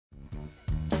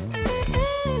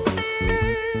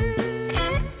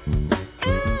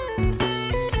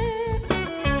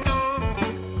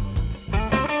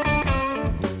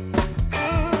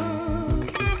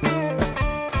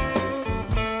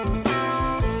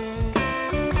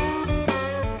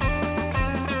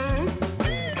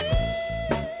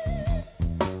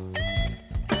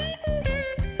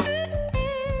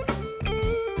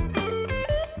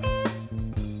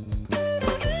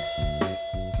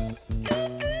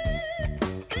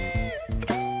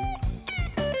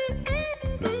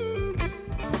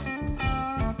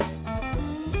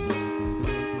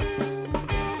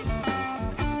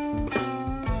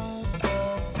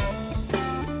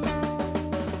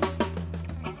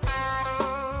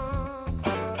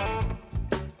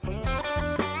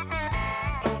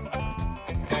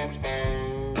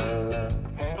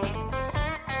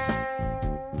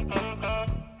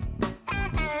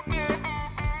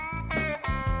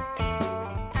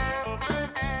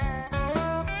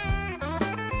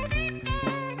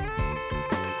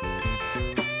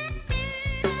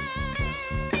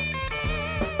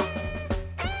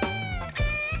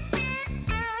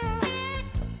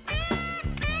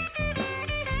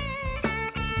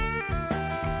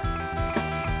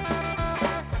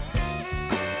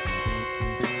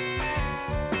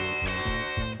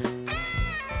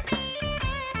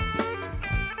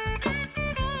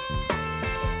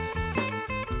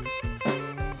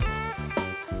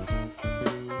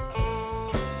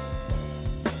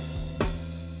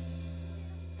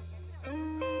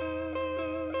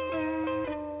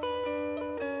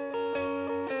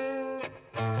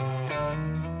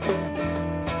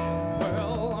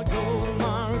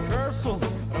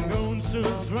to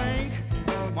drink.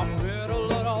 My pretty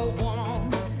little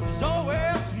woman is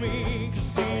always me,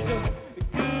 'cause she's a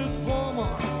good woman,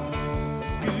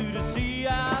 as good as she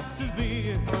has to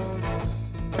be.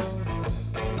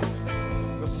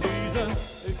 'Cause she's a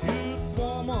good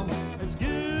woman, as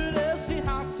good as she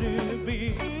has to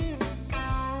be.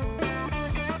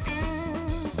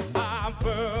 I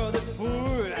burn the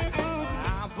food,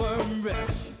 I burn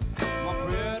rich. My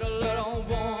pretty little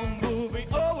woman will be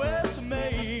always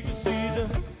me, 'cause she's a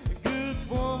good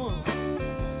woman,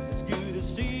 as good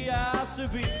as she has to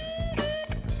be.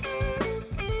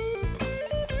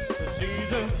 'Cause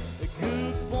she's a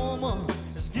good woman,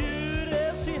 as good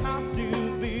as she has to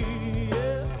be.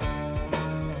 Yeah.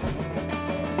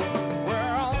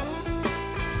 Well,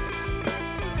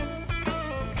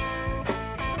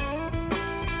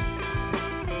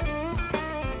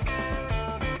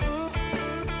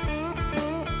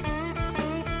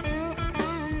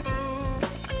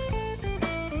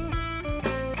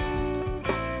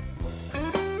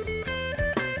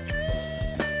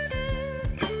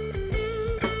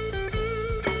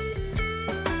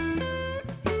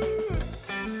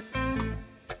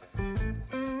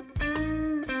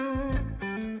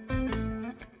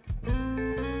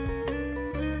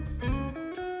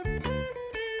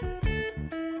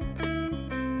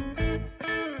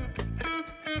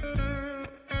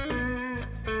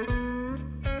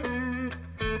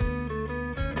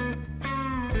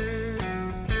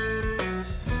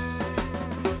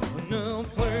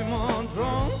 play my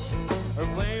drums or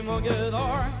play my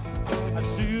guitar, I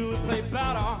see her play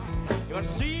better. If I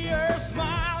see her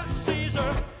smile, she's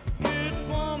a good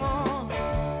woman,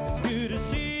 as good as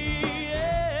she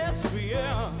is,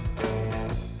 yeah.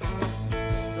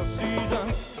 'Cause she's a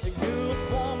good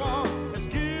woman, as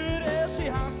good as she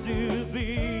has to be.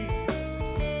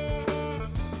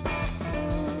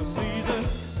 'Cause she's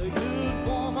a good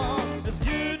woman, as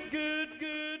good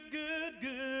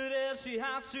as she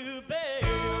has to be.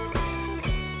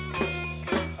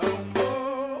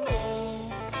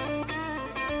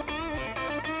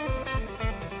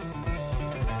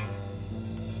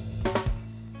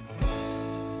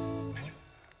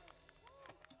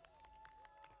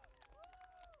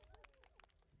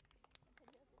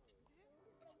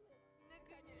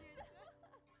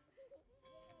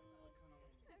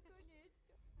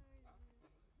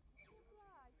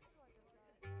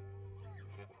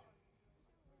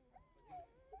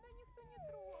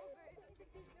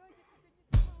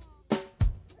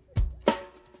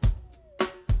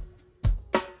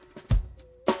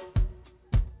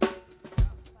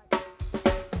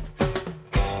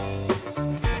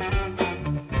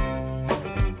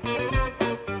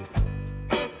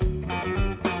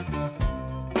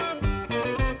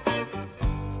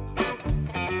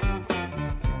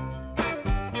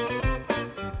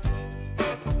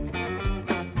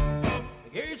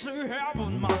 To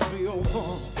heaven must be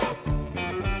open.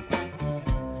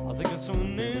 I think it's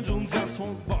an angel just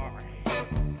walked by.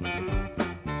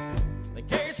 The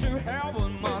gates to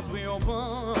heaven must be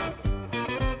open.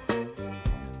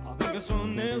 I think it's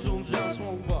an angel just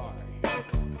walked by.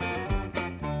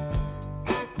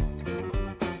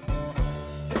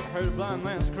 I heard a blind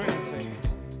man scream, saying,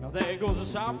 "Now there goes a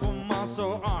shot from my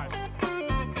soul eyes.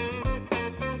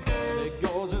 There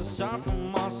goes a shot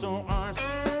from my soul eyes.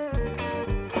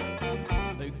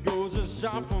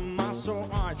 Shot from my soul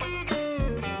eyes.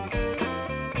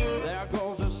 There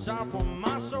goes a shot from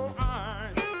my soul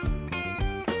eyes.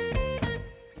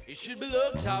 You should be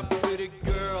looked up, pretty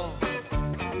girl,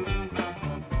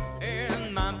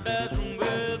 in my bedroom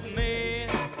with me.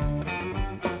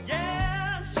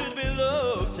 Yeah, you should be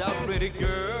looked up, pretty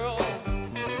girl,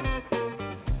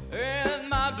 in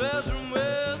my bedroom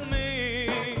with me.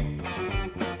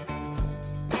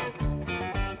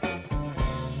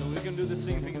 So we can do the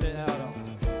same thing that out of.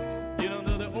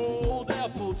 Under the old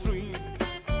apple tree,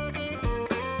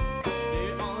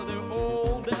 under the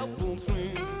old apple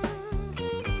tree,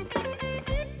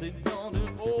 under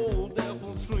the old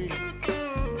apple tree,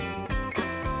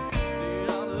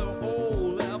 under the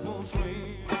old apple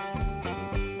tree.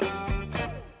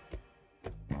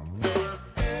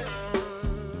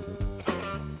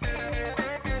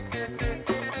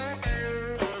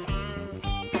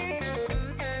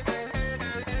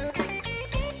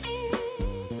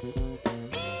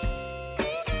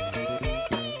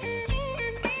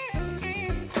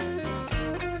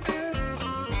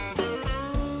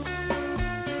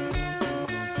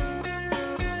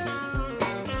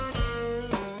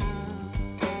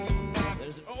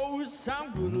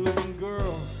 Some good-looking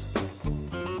girls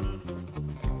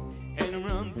hanging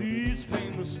around this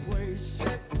famous place.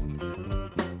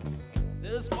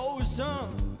 There's always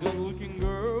some good-looking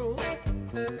girl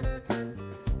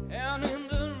and in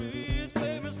the Reed's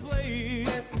famous play.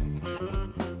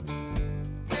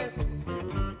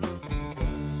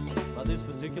 But this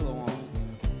particular one,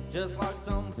 just like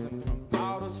something from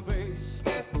outer space.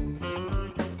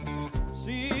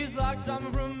 She's like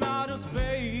something from outer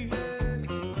space.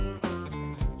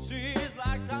 She's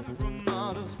like something from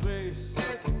outer space.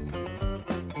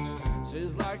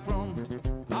 She's like from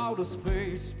outer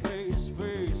space, space,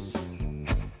 space.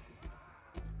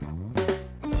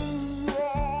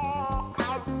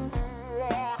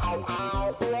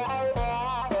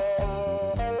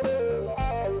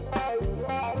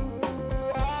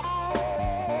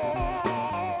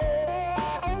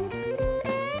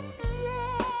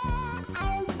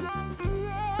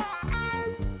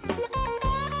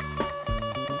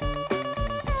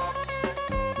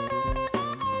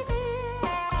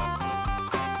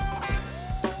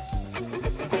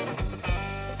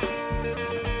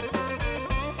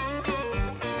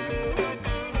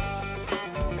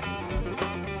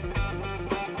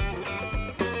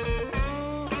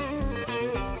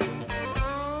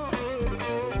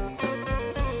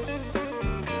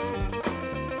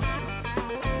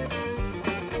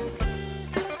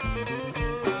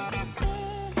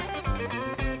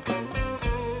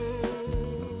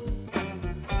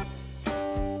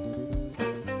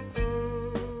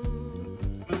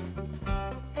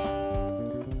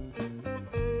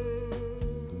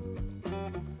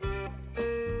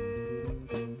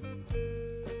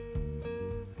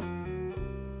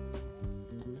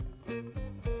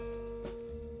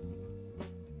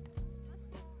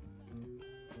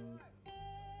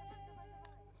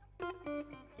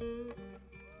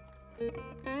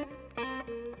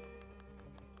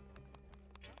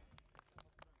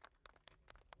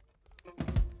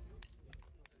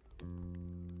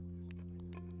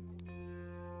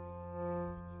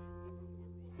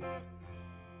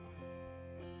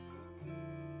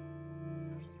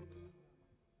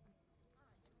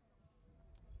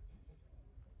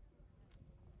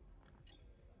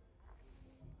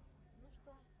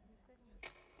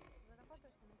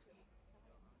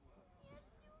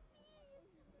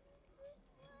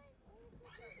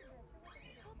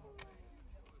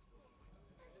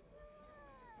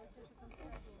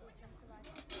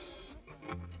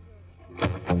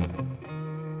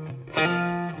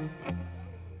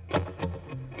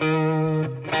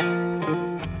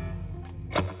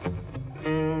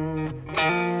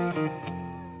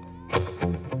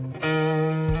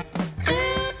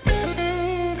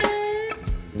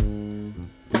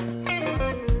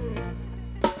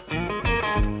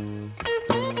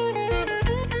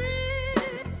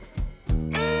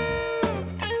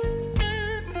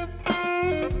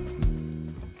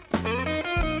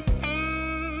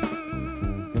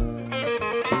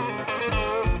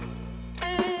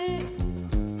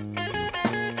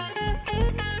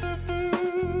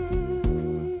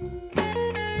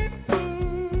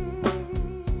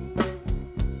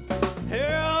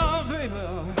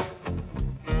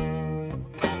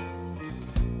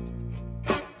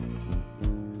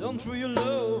 For your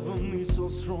love on me so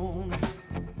strong.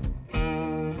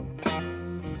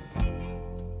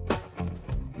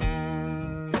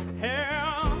 Hey,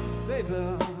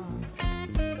 baby,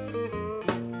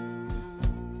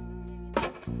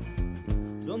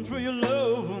 don't throw your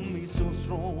love on me so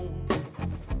strong.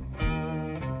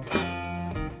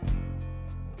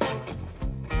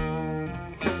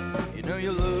 You know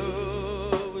your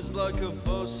love is like a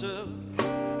faucet.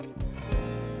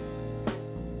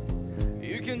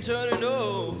 You can turn it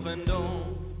off and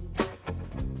on.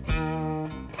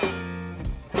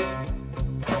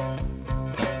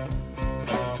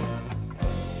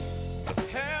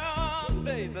 Hey,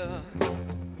 baby,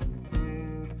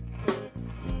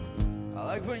 I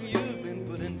like when you've been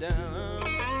putting down.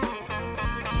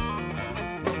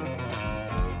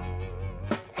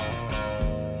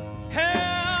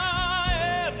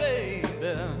 Hey,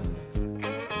 baby,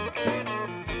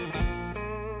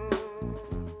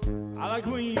 I like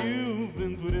when you've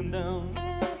been putting down.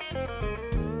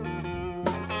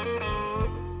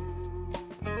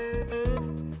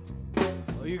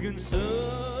 Oh, you can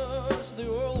search the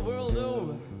whole world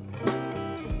over,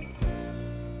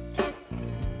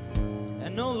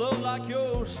 and no love like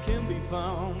yours can be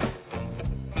found.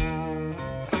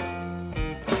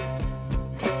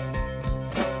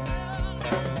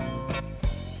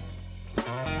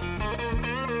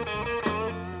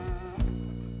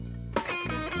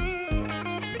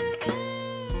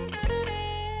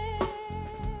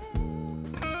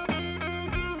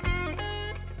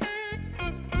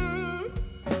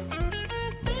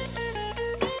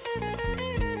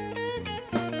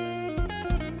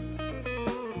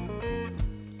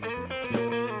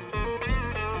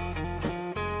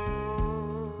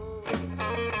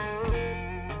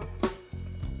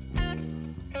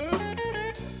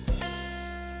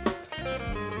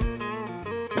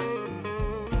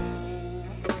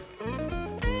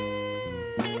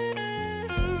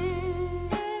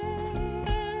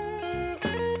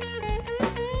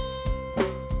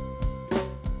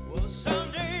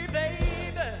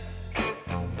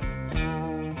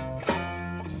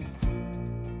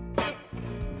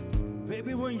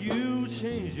 Baby, when you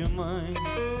change your mind.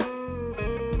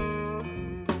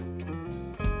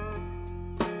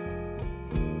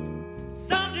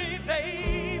 Someday,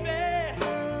 baby,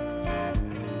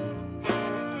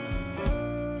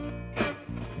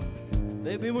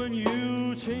 baby, when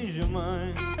you change your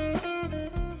mind.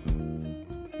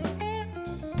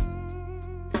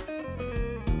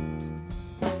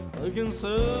 You can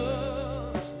search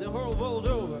the whole world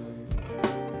over,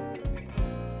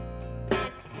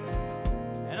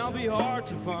 and I'll be hard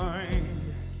to find.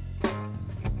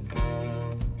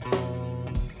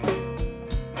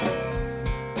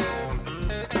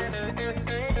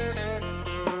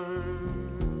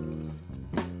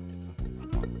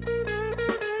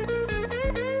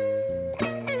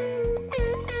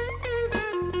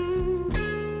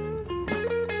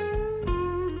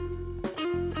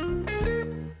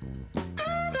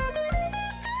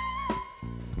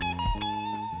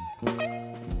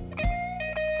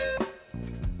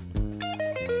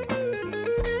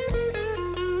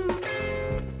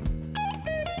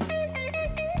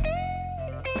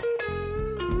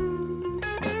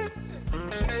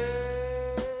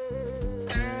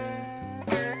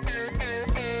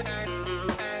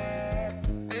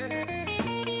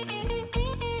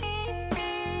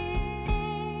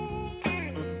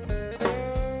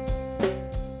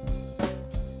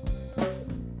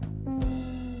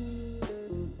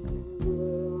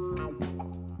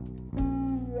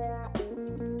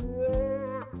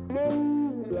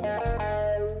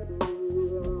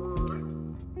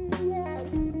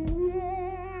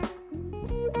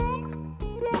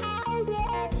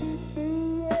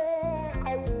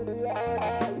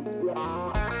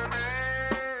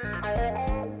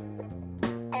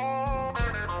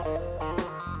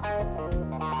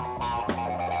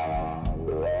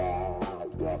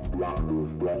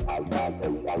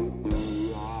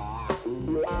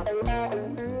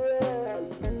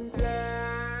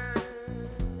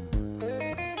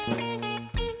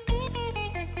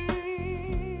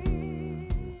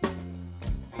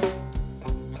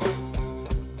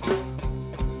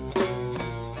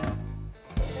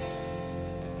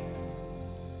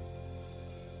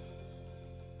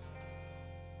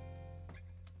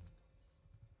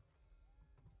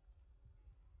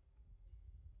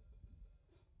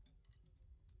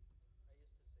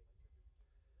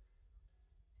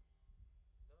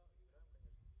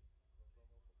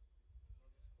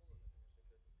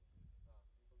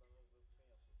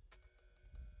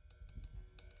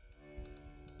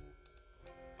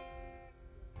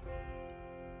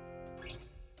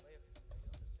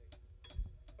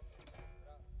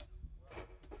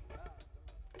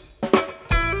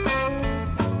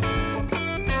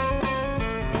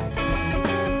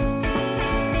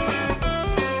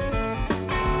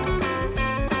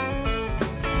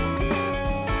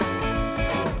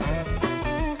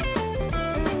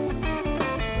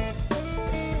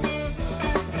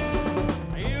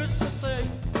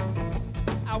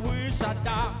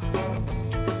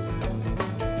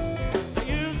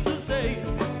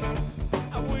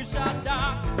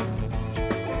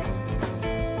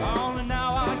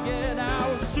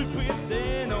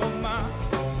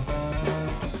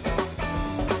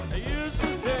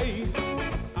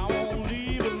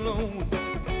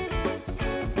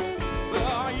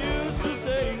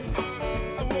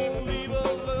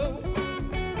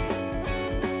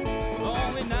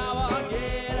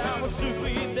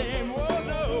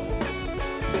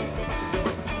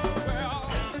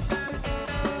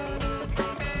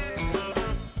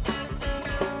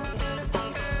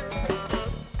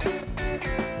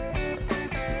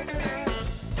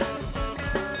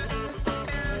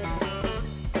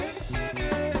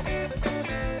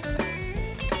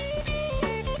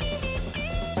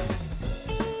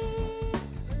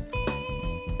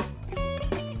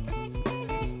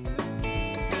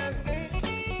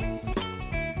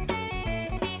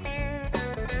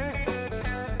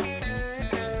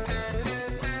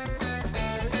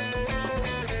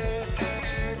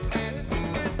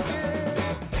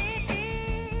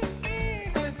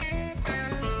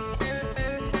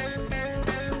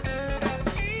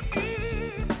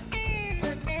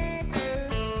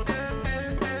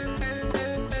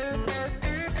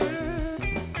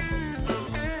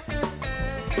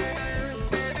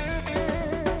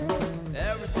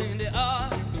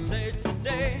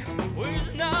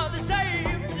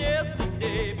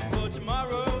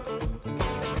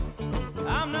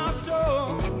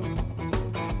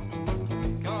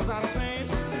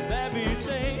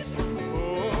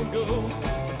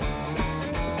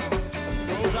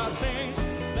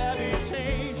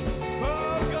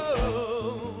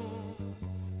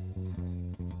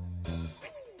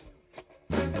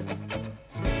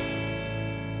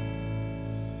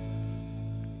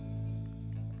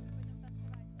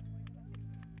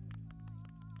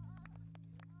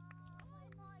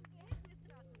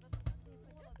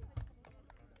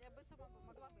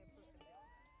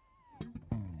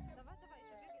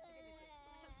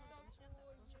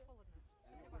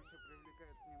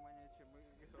 привлекает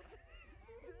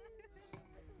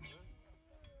внимание, чем игра.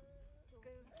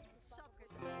 С шапкой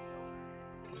сейчас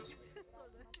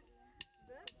тоже.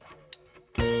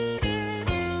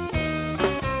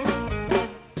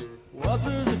 Was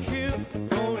there's a kid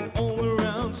going all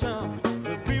around town?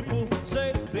 The people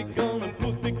say they're gonna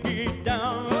put the kid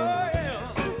down. Oh yeah.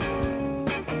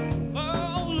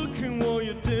 Oh, look at what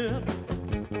you did.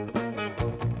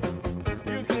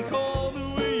 You can call the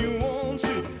way you want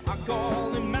to. I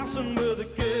call him messing with the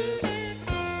kid.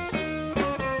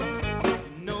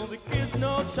 You know the kid's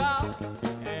no child,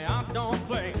 and I don't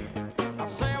play. I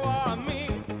say what I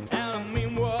mean, and I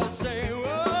mean what I say.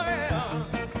 Oh yeah.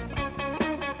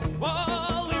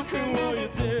 Well, look at what you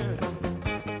did.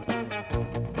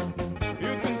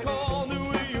 You can call the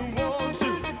way you want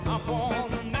to. I'm on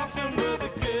messing with the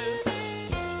kid.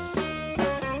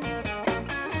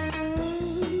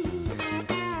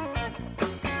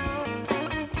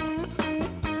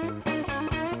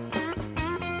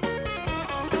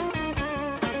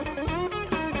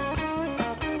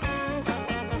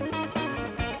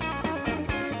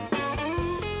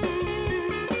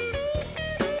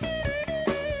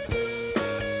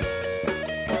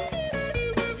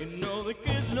 You know the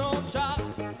kid's no child,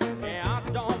 and I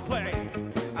don't play.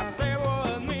 I say what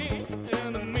I mean,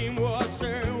 and I mean what I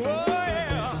say. Oh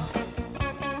yeah.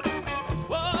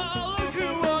 Well, look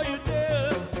at what you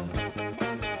did.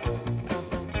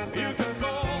 You can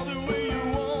call the way you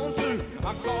want to.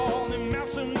 I call him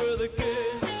messing with the kid.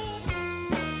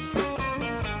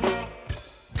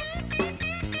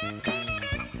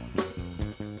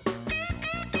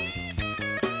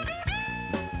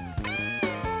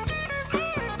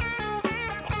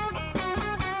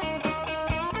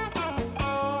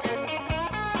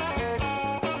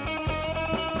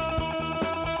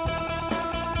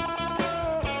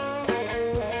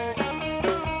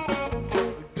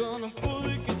 We're gonna pull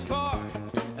his car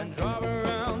and drive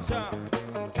around town.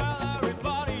 Tell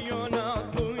everybody you're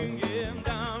not pulling him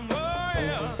down. Oh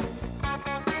yeah.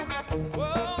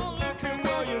 Well, look at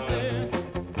what you did.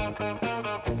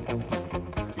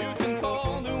 You can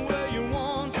call the way you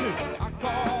want to. I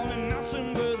call him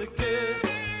messing with the kid.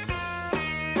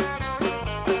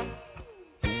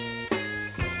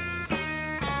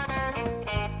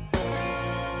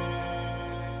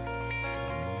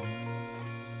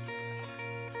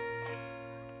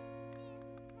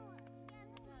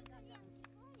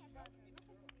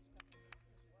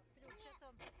 Сейчас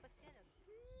вам постелят.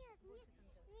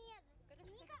 Нет,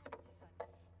 Будете нет, там делать. нет.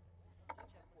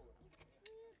 Конечно, что будете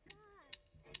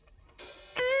сами.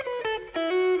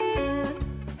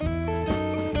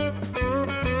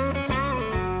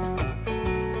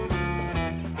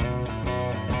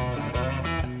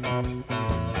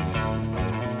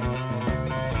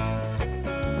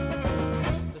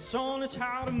 The song is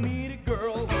how to meet a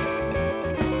girl.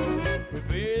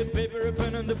 Prepare paper, a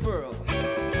pen, and the pearl.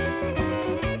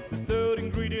 The third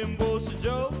ingredient was a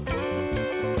joke.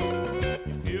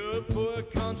 If you're a poor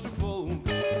country folk,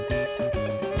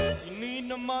 you need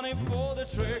no money for the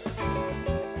trick.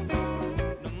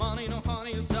 No money, no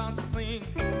honey, you start to think.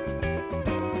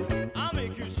 I'll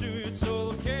make you sure it's all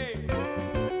okay.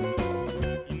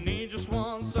 You need just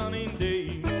one sunny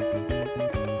day.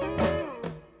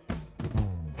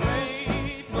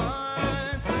 Great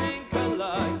minds think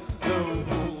alike, no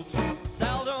fools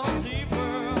seldom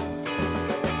differ.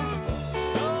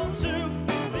 Go to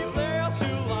the place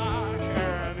you like,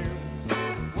 and your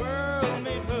world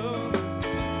may bloom.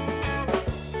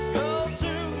 Go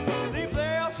to the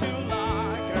place you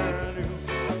like, and your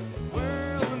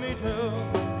world may bloom.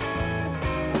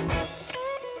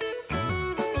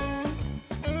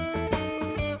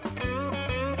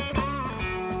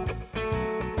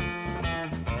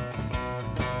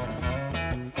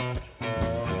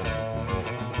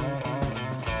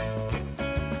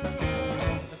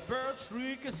 The first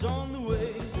shriek is on the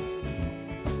way.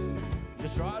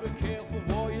 Just try to care for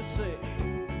what you say.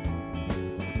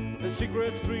 The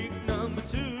secret trick number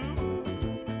 2.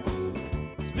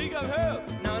 Speak of her,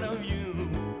 not of you.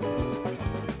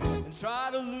 And try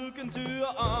to look into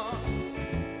your arms.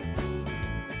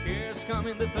 Here's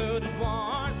coming the third at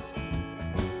once.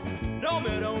 No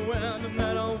matter when, no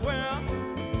matter where,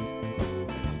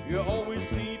 you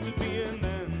always need to be an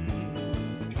end.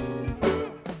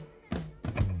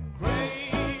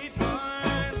 Great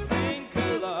minds think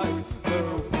alike,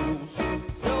 no fools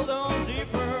seldom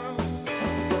differ.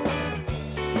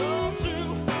 Go to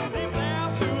the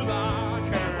place you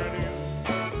like, and you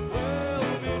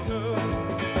will be good.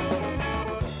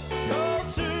 Go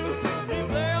to the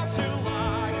place you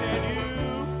like, and you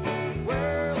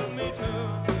will be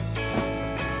good.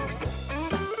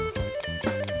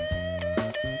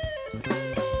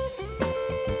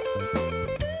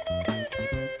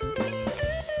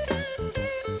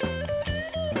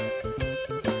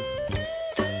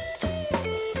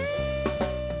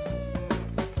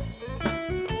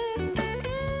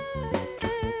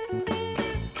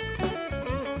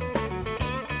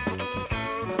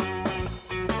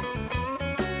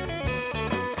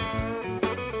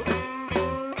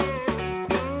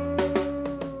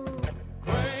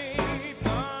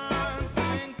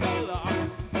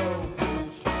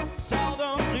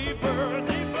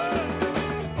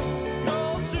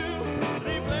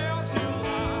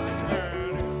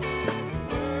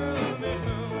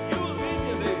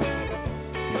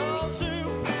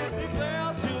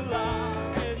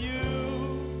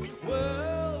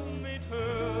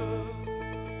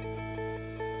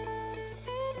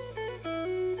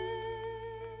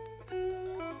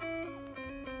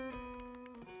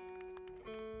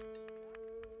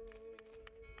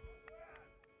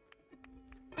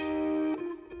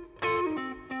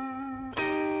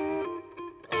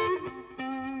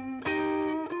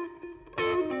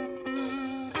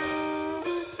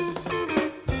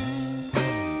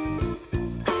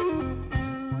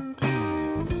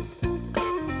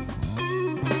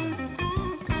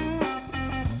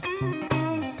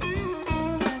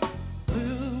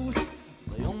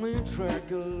 only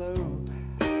track of love.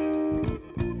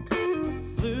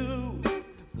 Blues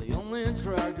is the only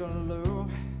track of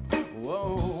love.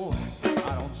 Whoa,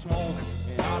 I don't smoke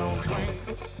and I don't drink.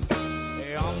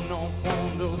 Hey, I'm no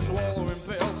fond of swallowing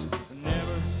pills.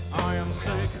 Whenever I am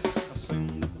sick, I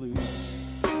sing the blues.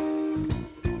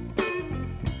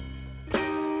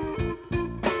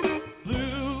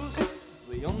 Blues is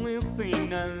the only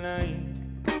thing I like.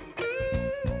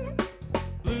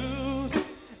 Blues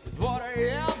is what I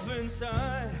have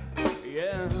inside.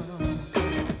 Yeah,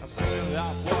 I sing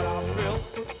about what I feel.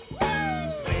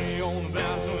 Sing on the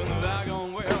bass with the wagon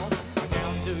wheel. I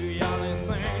can't do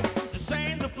anything, just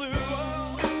sing the blues.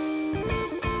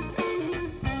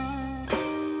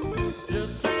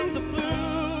 Just sing the blues.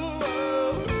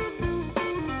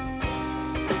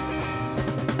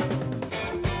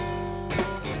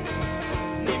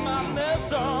 Need my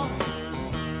medicine.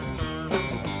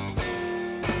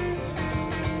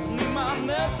 Need my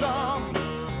medicine.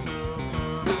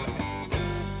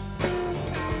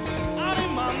 I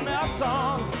need my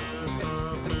medicine.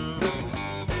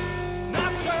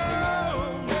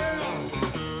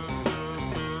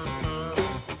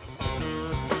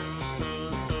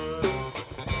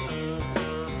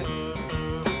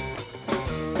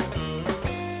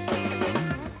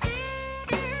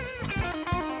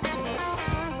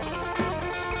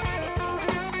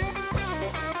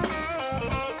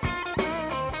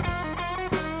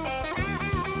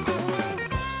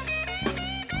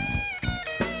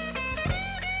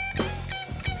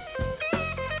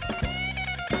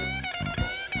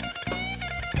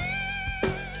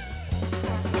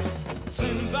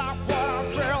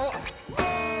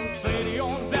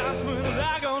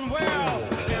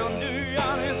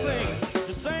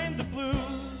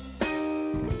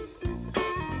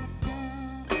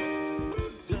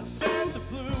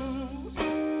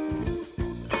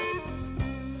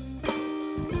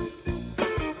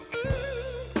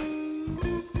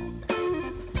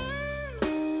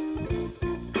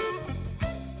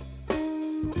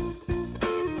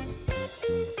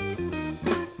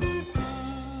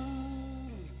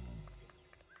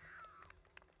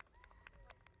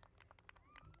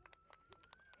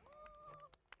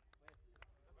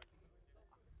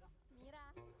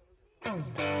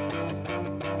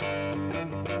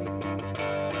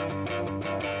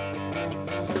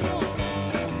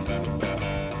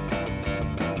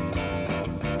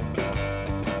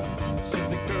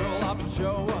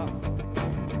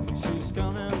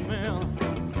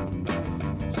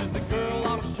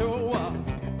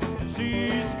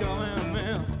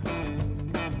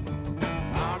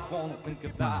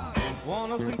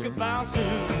 Wanna think about you.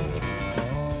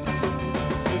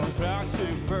 She's a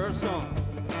tracksuit person,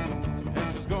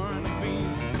 and she's going to be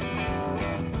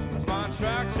my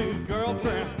tracksuit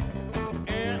girlfriend,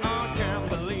 and I can't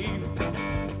believe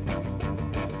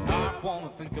I wanna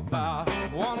think about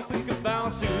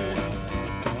you.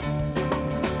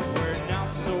 We're not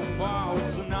so far,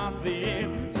 it's not the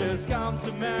end. Just come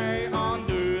to me,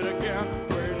 undo it again.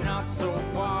 We're not so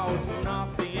far, it's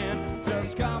not the end.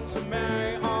 Just come to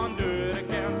me, undo it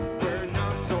again. We're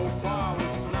not so far,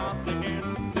 it's not the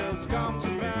end. Just come to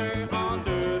me,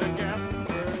 undo it again.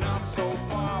 We're not so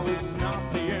far, it's not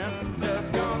the end.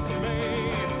 Just come to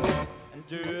me and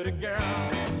do it again.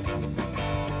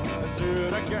 Do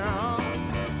it again.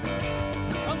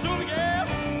 And do it again.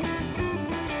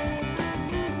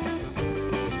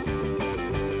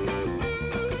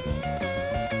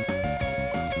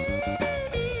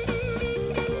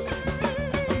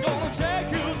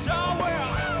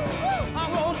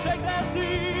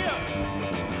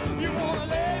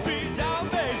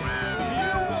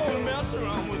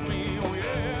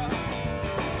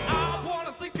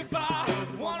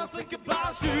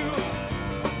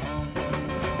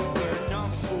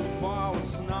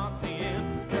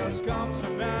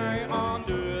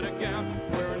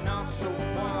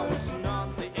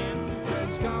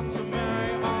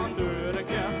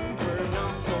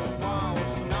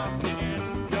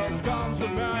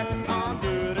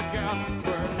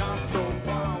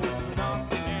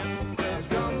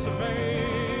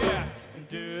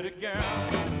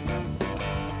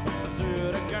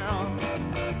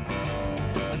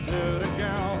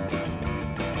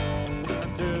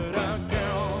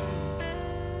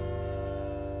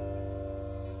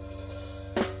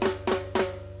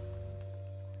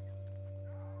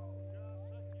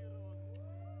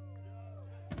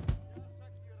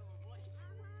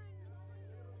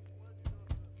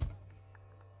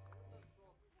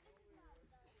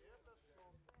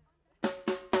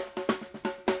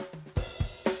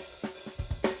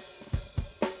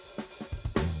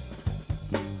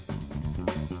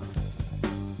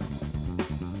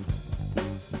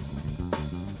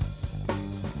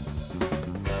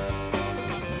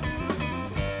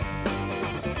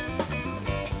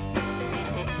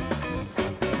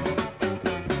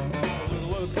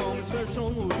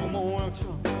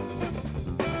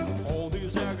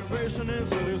 aggravation and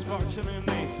satisfaction in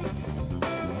me.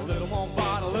 A little more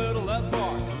bite, a little less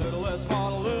bark, a little less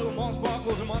heart, a little more spark.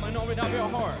 Close your mouth and open up your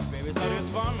heart, baby,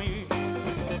 satisfy me.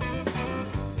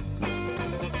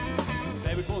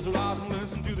 Baby, close your eyes and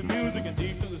listen to the music and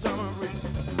deep through the summer breeze.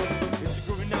 It's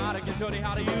a groovy night, I can tell you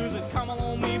how to use it. Come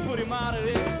along me, put him out of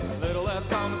it. A little less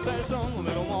conversation, a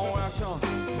little more action.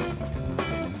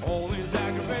 All this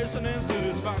aggravation and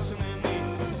satisfaction in me.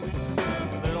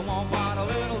 A little more bite, a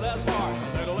little less bark,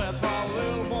 a little less heart, a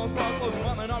little more spark. Close your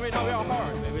mouth and open up your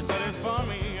heart, baby, satisfy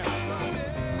me.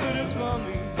 Satisfy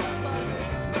me.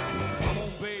 Come on,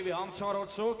 baby, I'm tired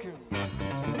of talking.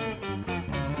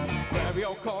 Grab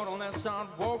your coat on and start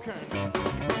walking. Come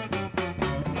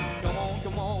on,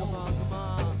 come on, come on,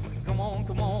 come on,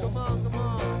 come on, come on, come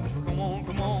on, come on,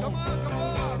 come on, come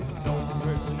on. Don't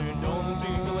listen and don't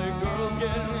tingle like girls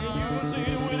getting used to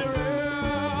it with her.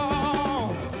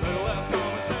 Little less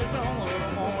conversation, a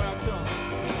little more action.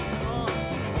 All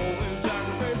this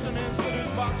aggravation and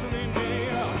satisfaction in me.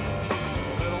 A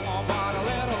little more bite, a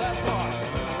little less part, a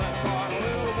little less part, a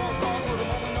little more spark. For the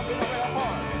moment, nothing of your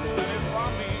heart. Satisfy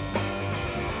me.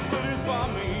 Satisfy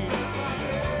me,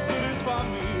 satisfy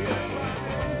me,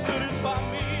 satisfy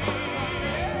me.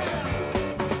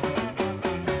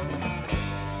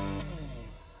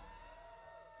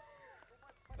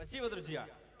 Спасибо, друзья.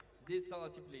 Здесь стало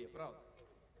теплее, правда?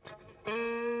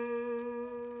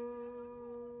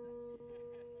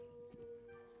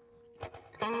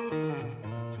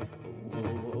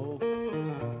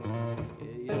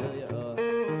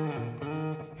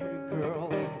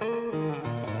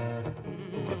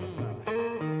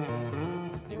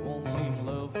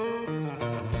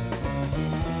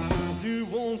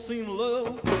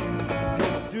 Love?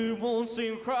 Do you want to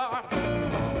see me cry?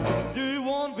 Do you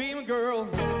want to be my girl?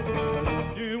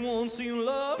 Do you want to see me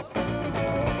love?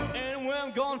 And when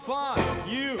I'm gonna find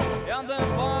you and the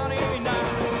funny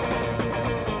night,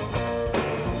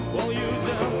 well, you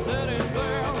just sitting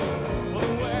there for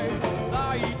the way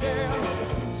that you dance,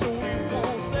 so we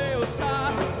won't stay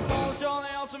outside. Want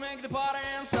something else to make the party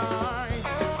inside.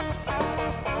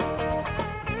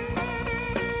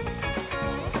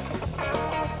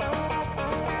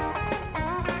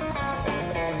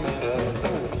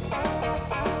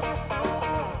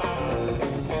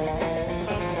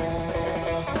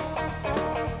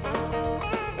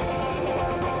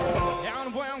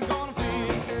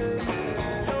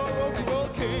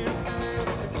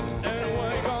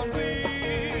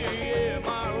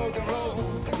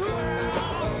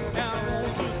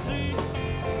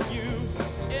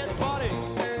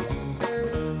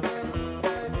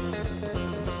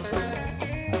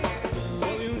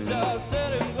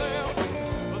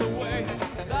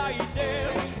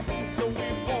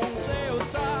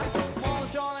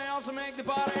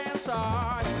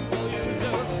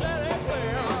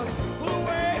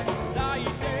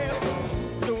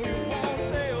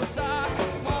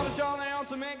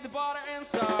 Make the body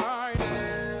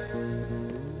inside.